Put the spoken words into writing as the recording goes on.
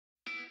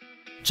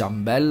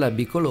Ciambella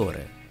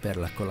Bicolore per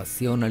la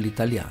colazione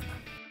all'italiana.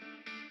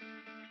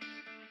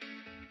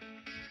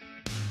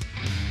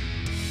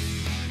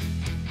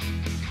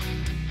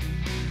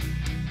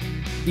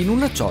 In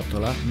una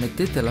ciotola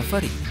mettete la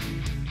farina,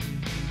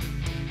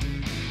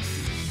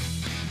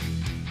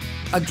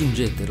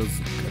 aggiungete lo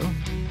zucchero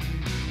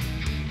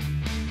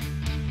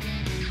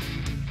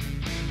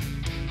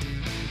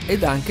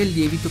ed anche il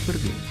lievito per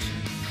dolce.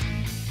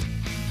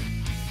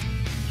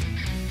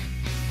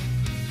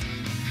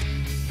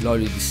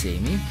 L'olio di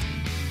semi,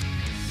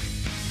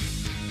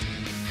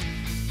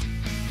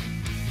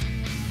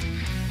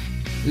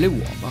 le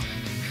uova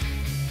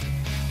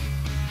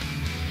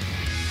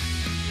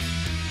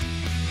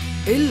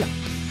e il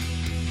latte.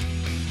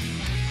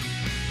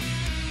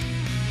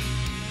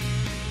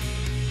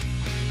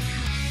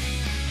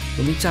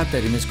 Cominciate a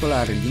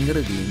rimescolare gli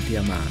ingredienti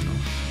a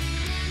mano.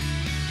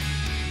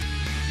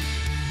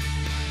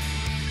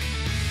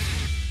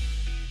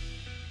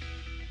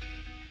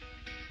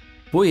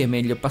 Poi è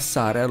meglio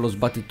passare allo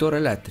sbattitore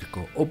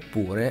elettrico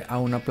oppure a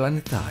una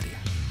planetaria.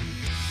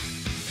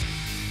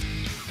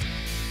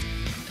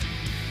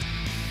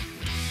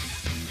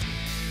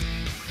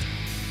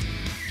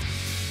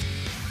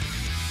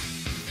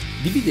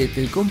 Dividete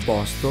il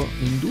composto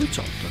in due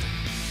ciotole.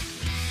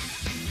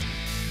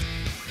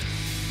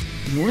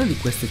 In una di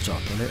queste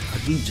ciotole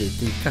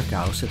aggiungete il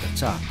cacao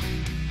setacciato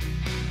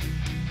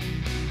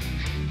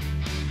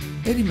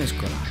e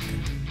rimescolate.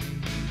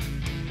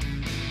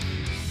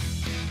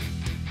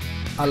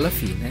 Alla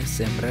fine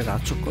sembrerà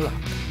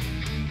cioccolato.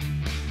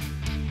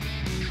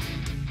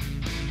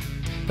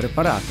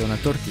 Preparate una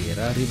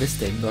tortiera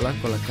rivestendola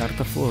con la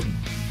carta forno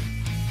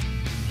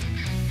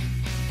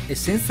e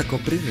senza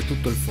coprire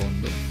tutto il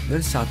fondo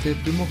versate il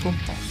primo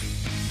composto,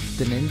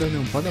 tenendone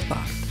un po' da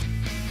parte.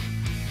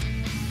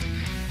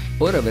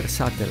 Ora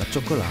versate la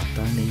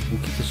cioccolata nei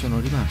buchi che sono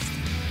rimasti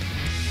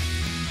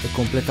e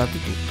completate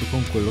tutto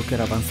con quello che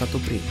era avanzato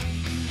prima.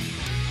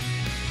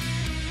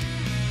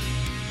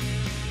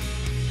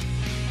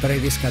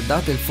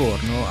 Preriscaldate il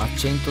forno a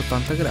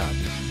 180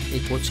 gradi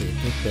e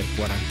cuocete per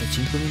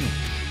 45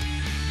 minuti.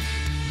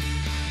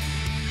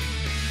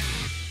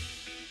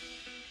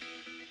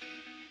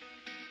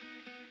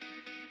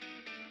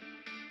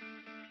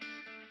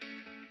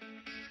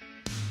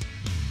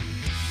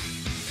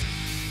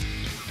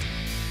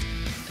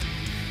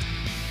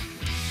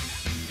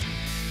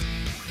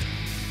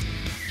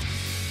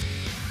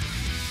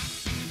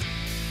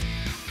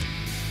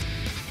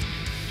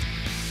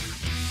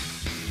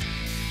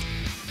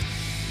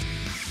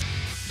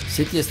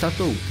 Se ti è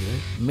stato utile,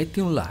 metti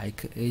un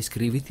like e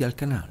iscriviti al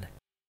canale.